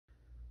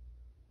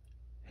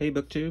Hey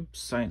BookTube,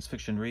 Science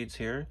Fiction Reads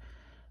here.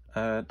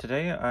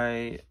 Today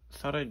I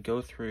thought I'd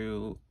go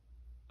through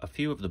a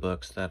few of the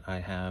books that I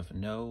have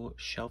no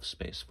shelf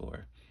space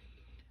for.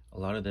 A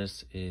lot of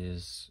this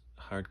is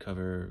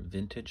hardcover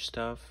vintage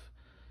stuff.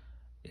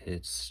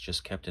 It's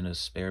just kept in a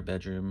spare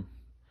bedroom.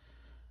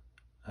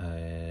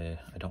 I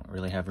don't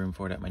really have room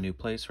for it at my new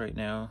place right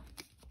now.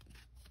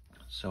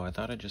 So I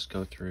thought I'd just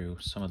go through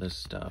some of this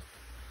stuff.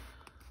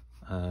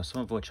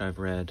 Some of which I've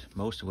read,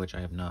 most of which I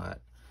have not.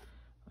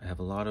 I have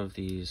a lot of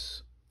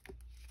these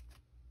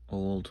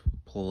old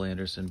Poul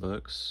Anderson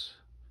books,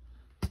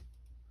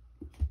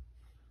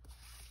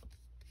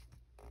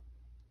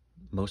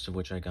 most of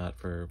which I got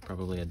for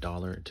probably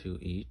 $1 or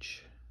 $2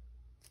 each.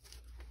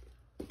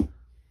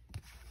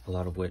 A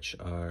lot of which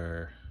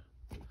are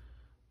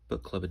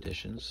book club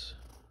editions.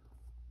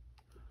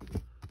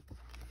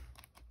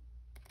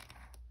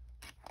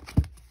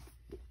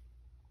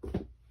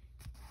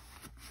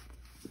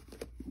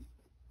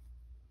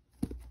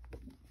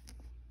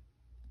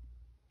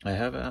 I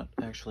haven't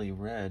actually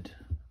read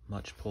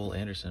much Poul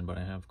Anderson, but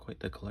I have quite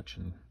the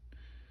collection.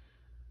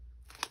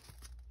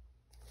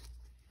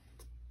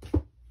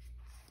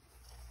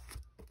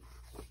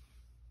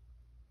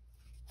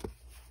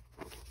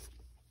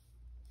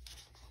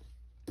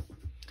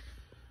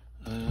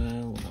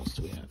 What else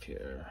do we have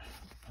here?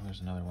 Oh,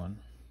 there's another one.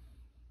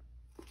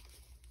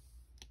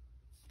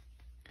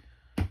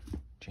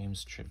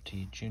 James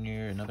Tripty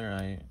Jr., an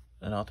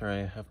author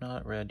I have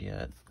not read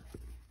yet.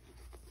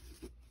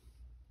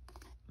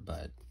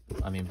 But,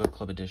 I mean, book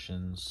club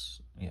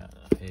editions, yeah,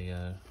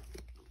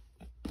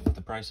 if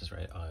the price is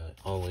right, I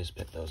always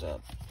pick those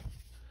up.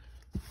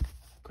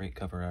 Great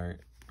cover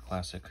art,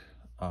 classic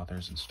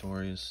authors and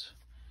stories.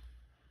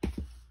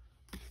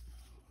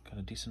 Got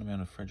a decent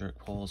amount of Frederick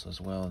Pohl's as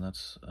well, and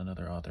that's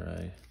another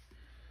author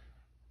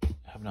I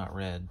have not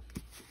read.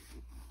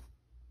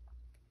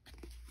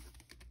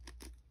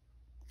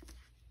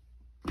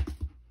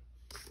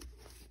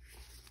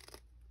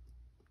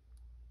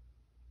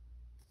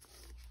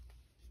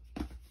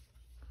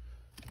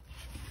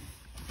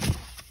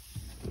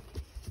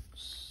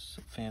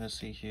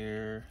 Fantasy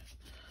here.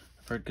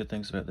 I've heard good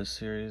things about this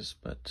series,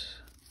 but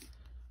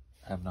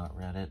have not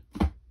read it.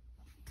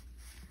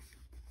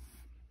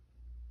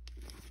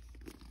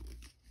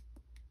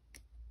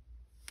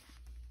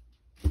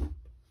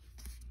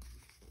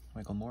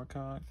 Michael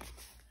Moorcock.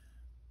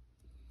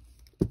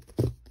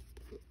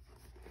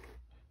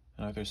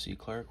 And Arthur C.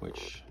 Clarke,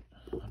 which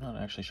I'm not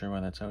actually sure why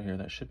that's out here.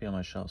 That should be on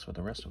my shelves with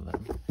the rest of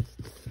them.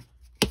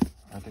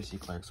 Arthur C.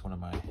 Clarke's one of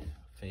my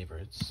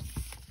favorites.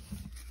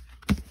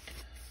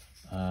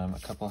 A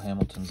couple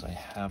Hamiltons I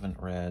haven't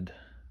read.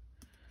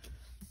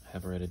 I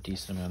have read a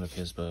decent amount of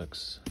his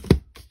books.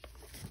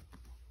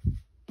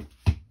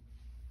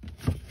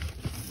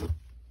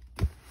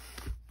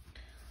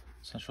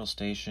 Central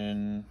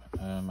Station.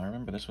 I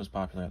remember this was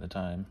popular at the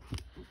time.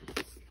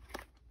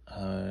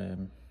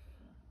 And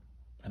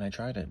I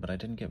tried it, but I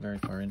didn't get very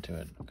far into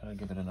it. I've got to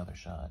give it another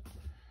shot.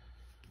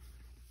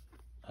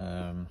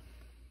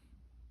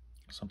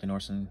 Something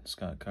Orson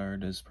Scott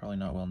Card is probably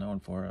not well known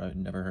for. I've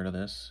never heard of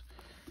this.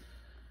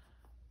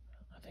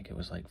 I think it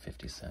was like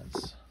 50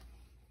 cents.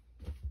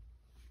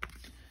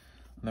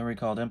 Memory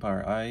Called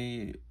Empire.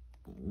 I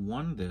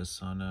won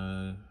this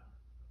on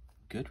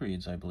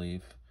Goodreads, I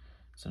believe.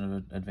 It's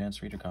an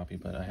advanced reader copy,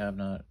 but I have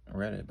not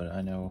read it, but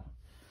I know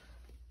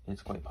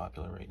it's quite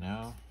popular right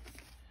now.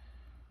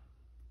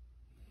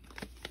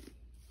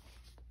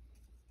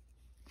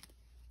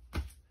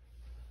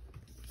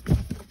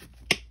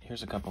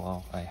 Here's a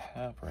couple I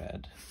have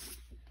read.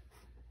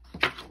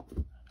 I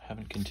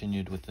haven't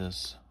continued with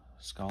this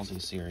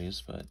Scalzi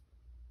series, but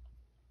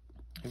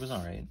it was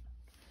alright.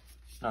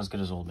 Not as good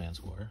as Old Man's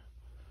War.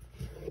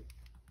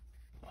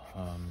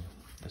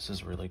 This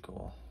is really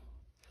cool.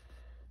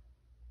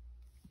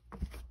 I've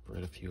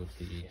read a few of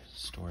the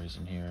stories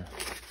in here.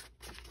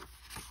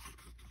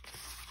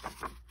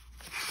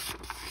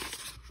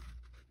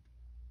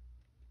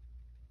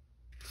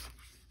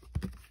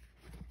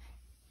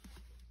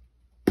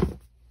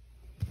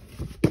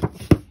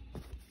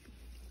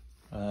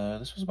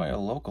 This was by a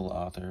local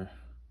author.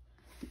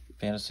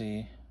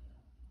 Fantasy.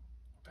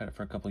 I've had it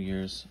for a couple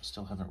years.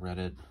 Still haven't read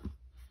it.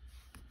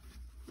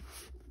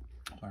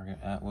 Margaret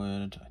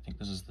Atwood. I think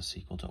this is the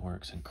sequel to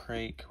Oryx and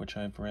Crake, which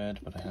I've read,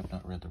 but I have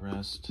not read the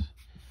rest.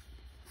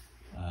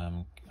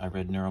 I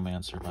read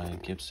Neuromancer by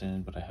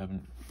Gibson, but I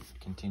haven't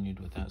continued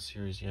with that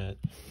series yet.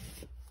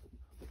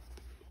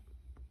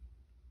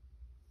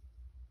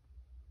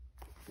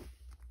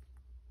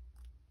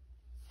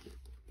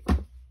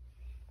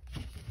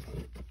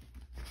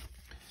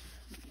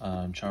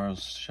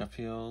 Charles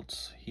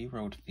Sheffield, he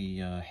wrote the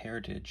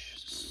Heritage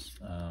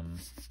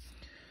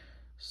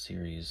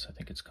series. I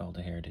think it's called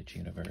the Heritage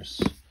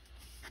Universe.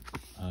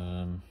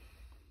 Not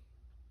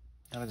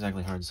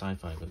exactly hard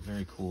sci-fi, but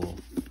very cool.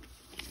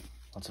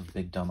 Lots of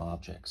big dumb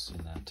objects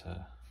in that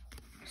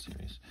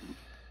series.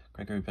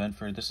 Gregory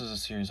Benford, this is a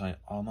series I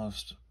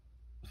almost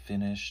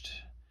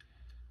finished.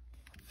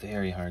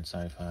 Very hard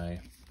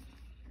sci-fi.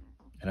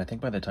 And I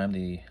think by the time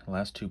the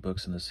last 2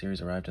 books in the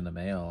series arrived in the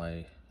mail,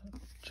 I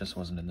just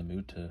wasn't in the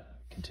mood to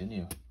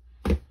continue.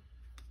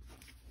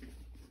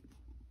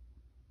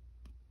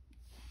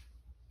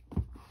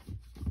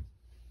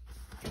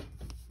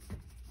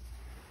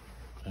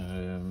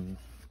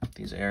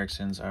 These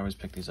Ericksons, I always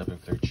pick these up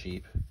if they're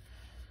cheap.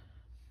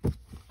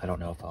 I don't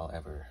know if I'll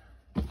ever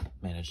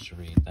manage to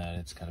read that.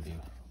 It's got to be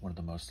one of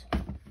the most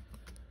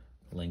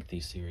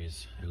lengthy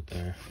series out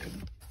there.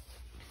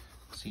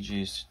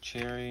 C.J.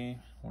 Cherry,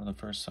 one of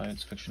the first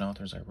science fiction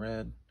authors I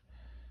read.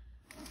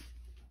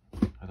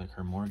 I like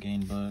her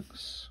Morgaine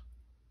books.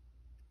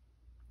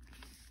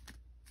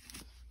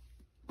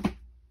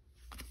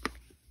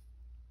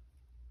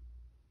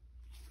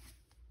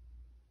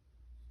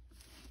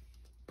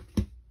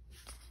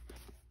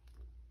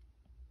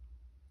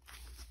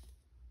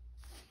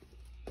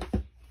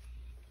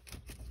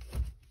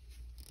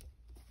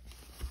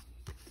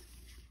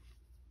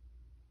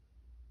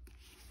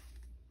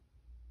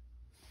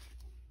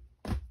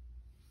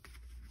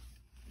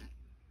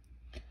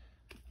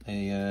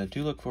 I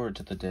do look forward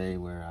to the day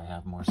where I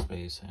have more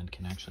space and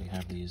can actually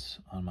have these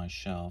on my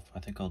shelf. I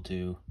think I'll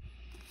do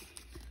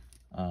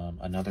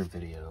another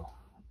video,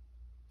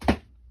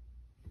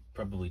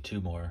 probably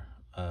 2 more,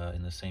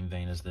 in the same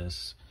vein as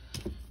this.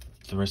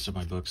 The rest of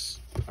my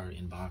books are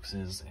in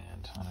boxes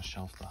and on a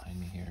shelf behind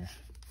me here.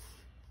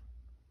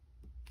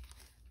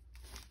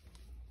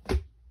 But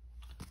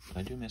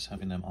I do miss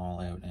having them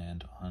all out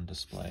and on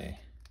display.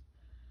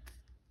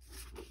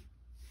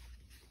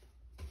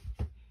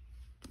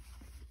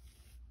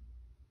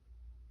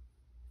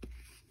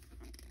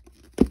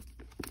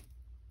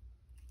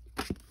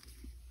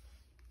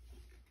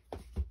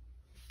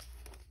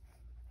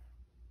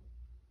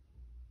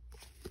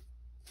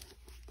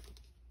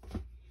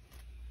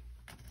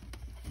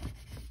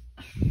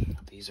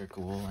 These are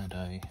cool, and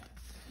I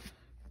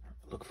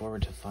look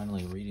forward to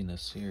finally reading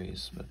this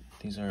series, but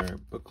these are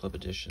book club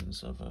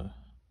editions of a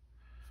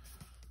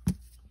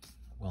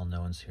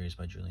well-known series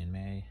by Julian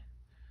May,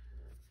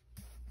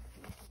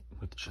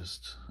 with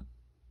just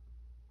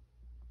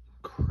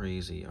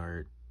crazy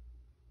art.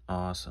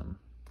 Awesome.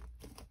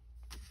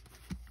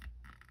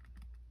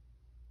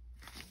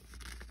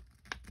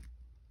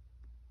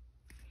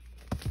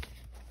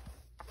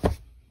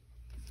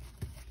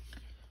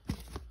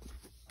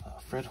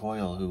 Fred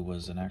Hoyle, who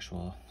was an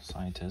actual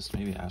scientist,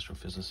 maybe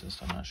astrophysicist,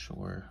 I'm not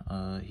sure.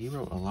 He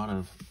wrote a lot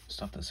of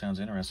stuff that sounds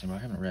interesting, but I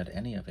haven't read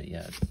any of it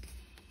yet.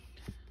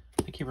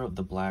 I think he wrote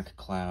The Black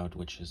Cloud,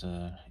 which is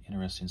a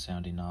interesting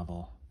sounding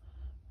novel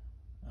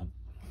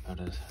about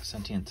a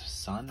sentient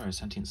sun, or a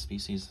sentient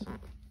species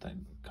that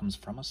comes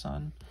from a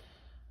sun.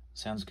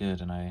 Sounds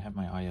good, and I have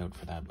my eye out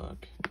for that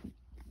book.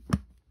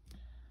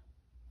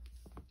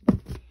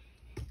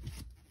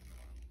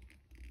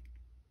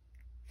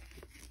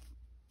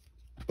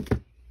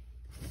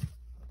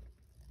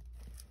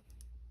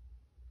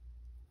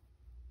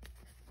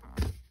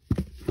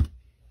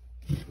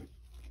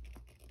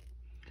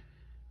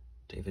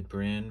 David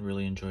Brin,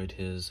 really enjoyed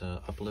his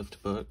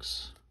Uplift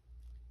books.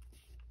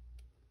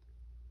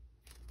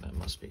 That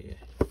must be,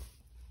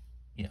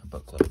 yeah,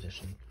 book club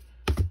edition.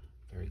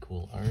 Very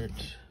cool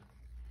art.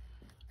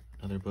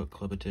 Another book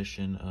club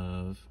edition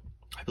of,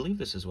 I believe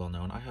this is well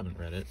known. I haven't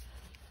read it.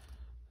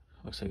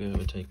 Looks like it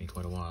would take me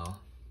quite a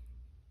while.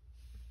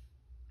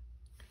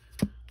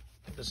 I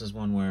think this is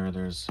one where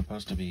there's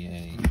supposed to be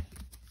a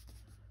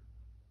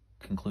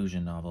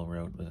conclusion novel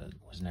wrote, but it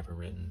was never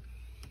written.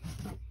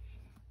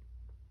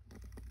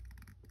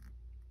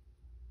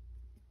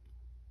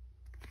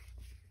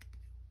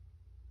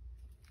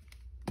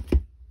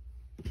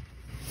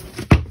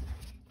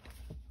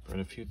 Read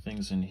a few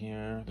things in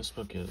here. This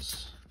book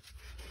is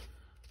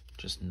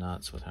just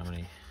nuts with how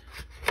many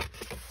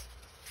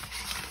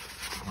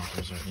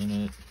authors are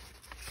in it.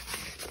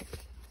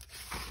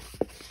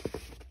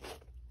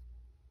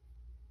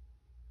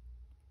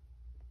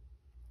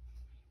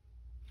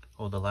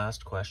 Oh, The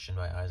Last Question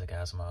by Isaac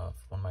Asimov,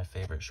 one of my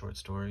favorite short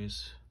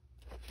stories.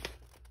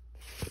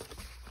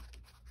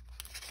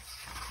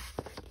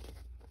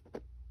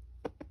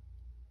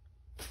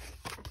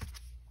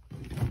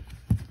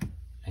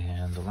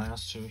 And the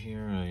last 2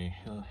 here,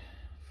 a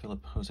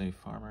Philip Jose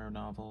Farmer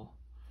novel.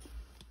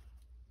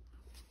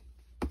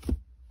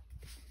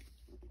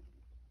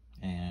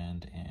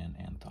 And an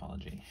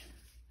anthology.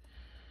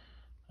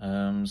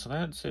 So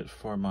that's it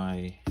for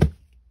my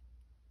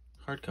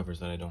hardcovers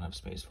that I don't have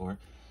space for.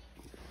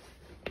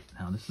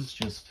 Now this is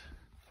just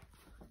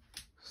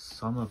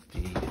some of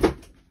the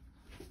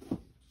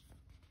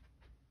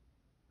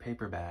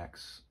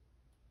paperbacks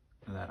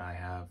that I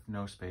have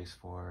no space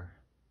for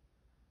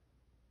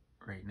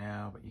right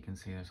now, but you can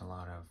see there's a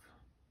lot of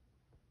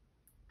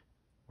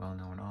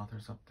well-known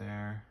authors up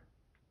there.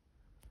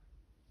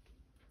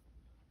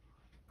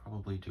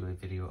 Probably do a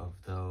video of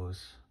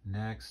those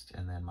next,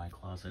 and then my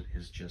closet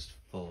is just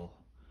full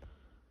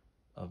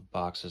of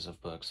boxes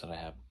of books that I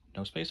have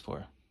no space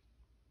for.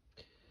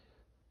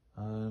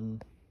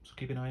 So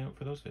keep an eye out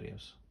for those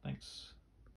videos. Thanks.